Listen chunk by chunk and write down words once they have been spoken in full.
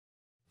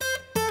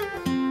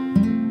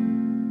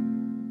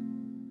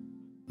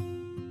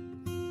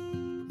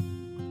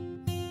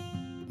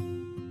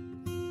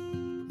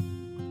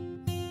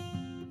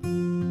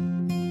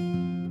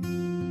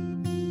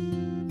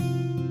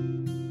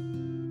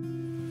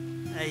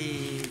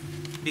I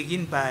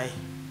begin by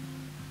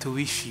to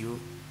wish you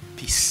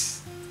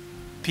peace.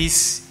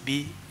 Peace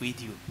be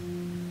with you.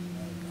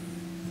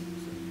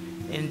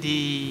 And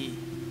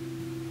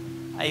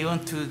I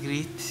want to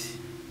greet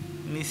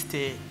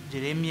Mr.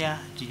 Jeremiah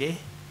Jire.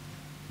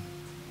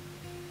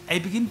 I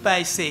begin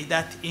by saying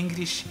that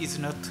English is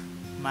not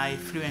my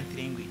fluent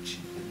language.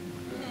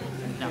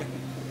 No.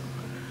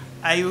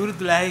 I would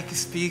like to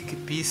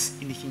speak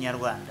peace in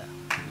Kinyarwanda.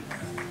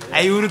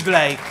 I would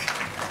like.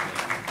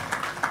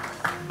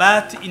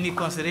 But in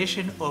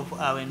consideration of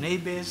our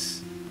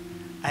neighbors,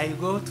 I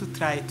go to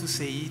try to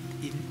say it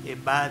in a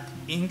bad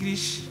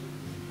English,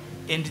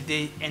 and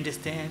they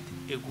understand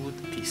a good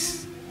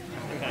peace.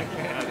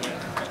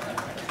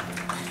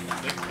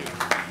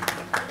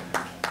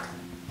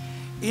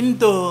 In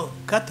the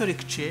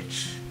Catholic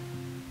Church,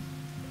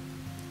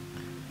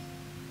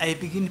 I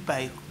begin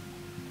by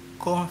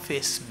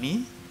confess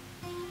me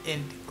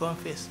and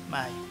confess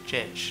my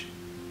church.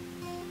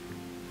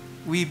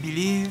 We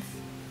believe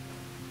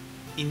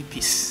in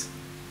peace.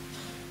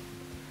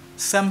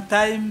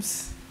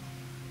 Sometimes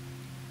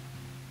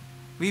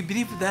we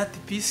believe that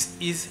peace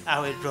is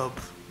our job.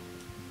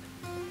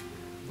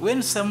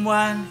 When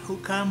someone who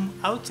come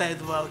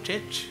outside of our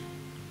church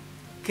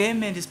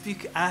came and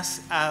speak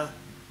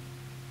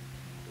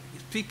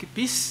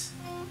peace,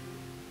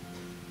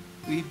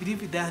 we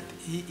believe that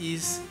he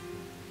is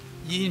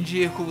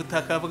yinjiye ku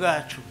butaka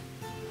bwacu.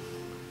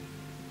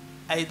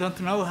 I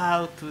don't know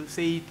how to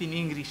say it in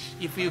English.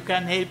 If you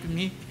can help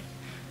me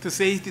to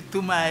say it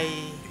to my...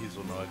 He's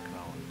on our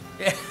ground.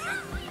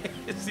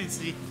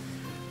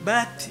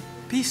 But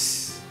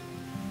peace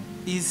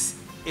is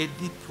a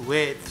deep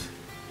word.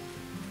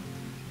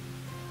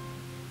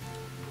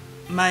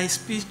 My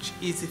speech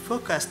is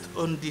focused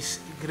on this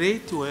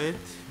great word,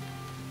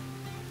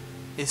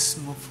 a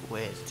smooth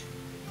word.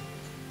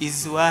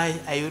 Is why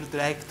I would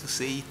like to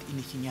say it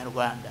in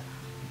Kinyarwanda,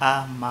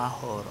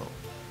 amahoro.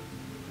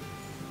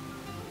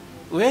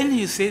 When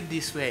you say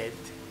this word,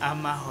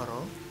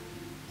 amahoro,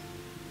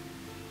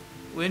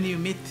 when you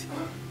meet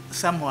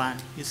someone,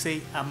 you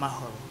say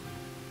amahoro.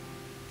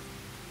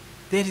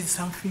 There is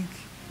something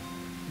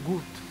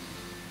good,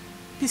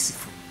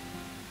 peaceful.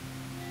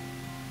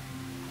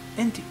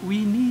 And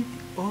we need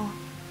all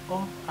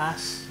of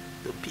us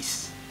the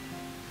peace.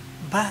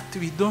 But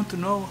we don't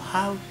know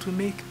how to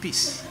make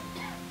peace.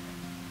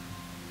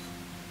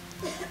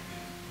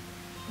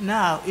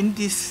 Now, in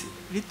this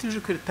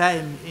liturgical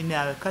time in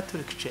our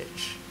Catholic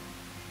Church,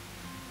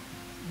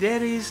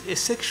 there is a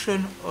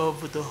section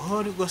of the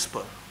Holy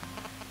Gospel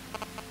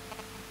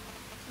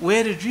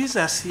where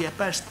Jesus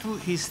appears to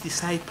his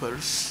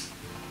disciples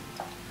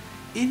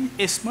in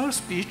a small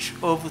speech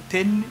of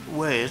 10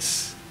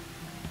 words.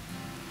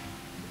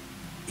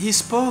 He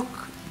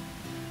spoke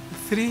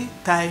 3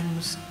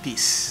 times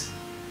peace.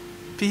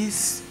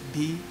 Peace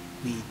be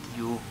with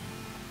you.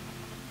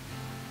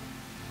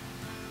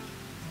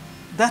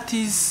 That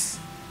is,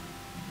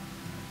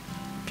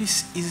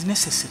 peace is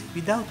necessary.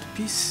 Without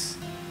peace,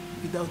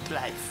 without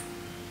life.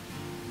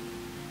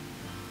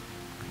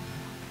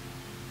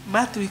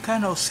 But we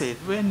cannot say,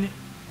 when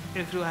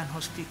everyone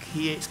who speak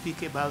here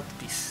speak about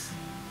peace,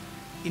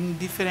 in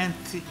different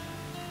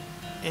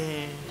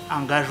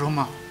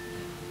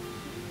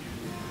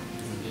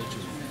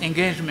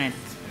engagement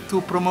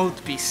to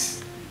promote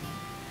peace.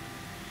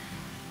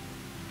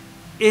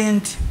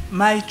 And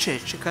my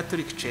church,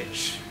 Catholic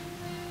Church,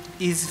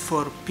 is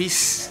for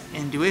peace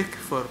and work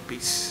for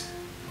peace.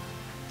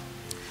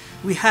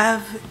 We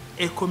have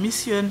a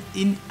commission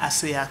in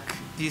ACEAC,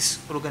 this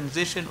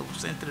Organization of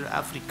Central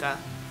Africa,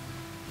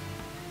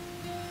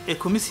 a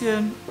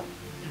commission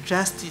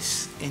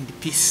justice and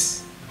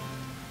peace.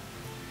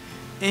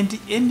 And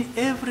in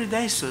every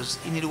diocese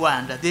in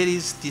Rwanda, there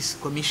is this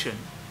commission,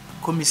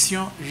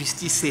 Commission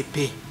Justice et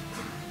Paix.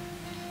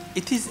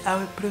 It is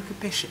our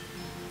preoccupation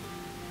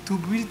to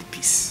build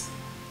peace.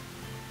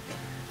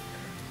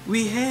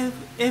 We have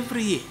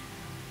every year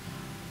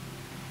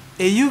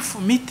a youth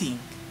meeting,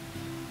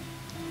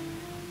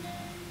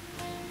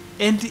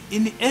 and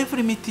in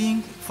every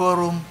meeting,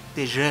 forum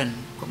des jeunes,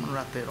 comme nous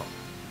l'appelons.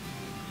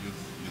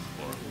 Youth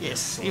forum.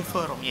 Yes, youth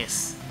forum,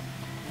 yes.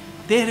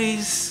 There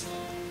is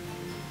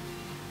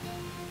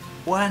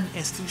one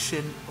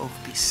institution of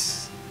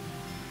peace.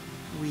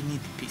 We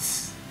need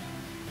peace.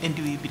 And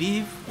we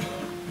believe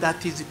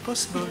that it is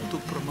possible to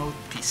promote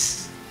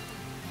peace.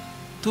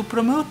 To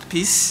promote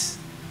peace,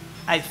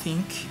 I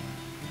think,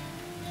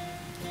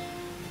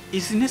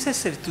 it's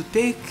necessary to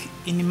take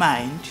in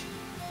mind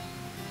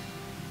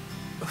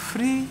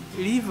 3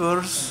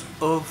 levels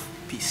of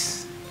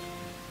peace.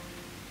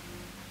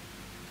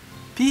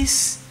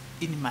 Peace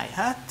in my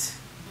heart,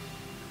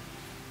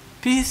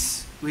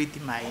 peace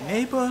with my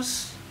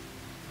neighbors,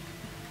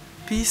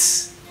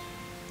 peace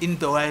in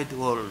the wide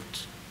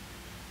world.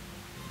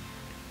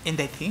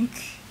 And I think,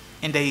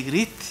 and I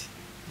greet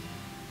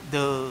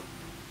the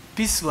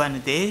peace one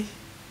day,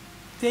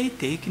 they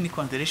take into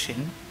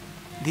consideration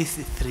these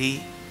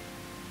 3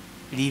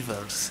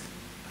 levels.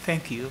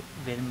 Thank you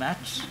very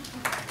much.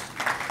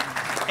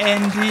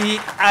 And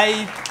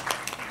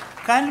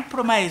can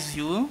promise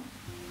you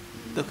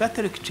the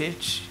Catholic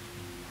Church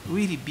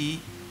will be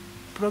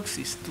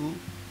proxies to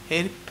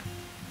help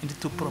and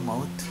to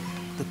promote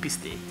the peace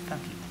day.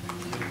 Thank you.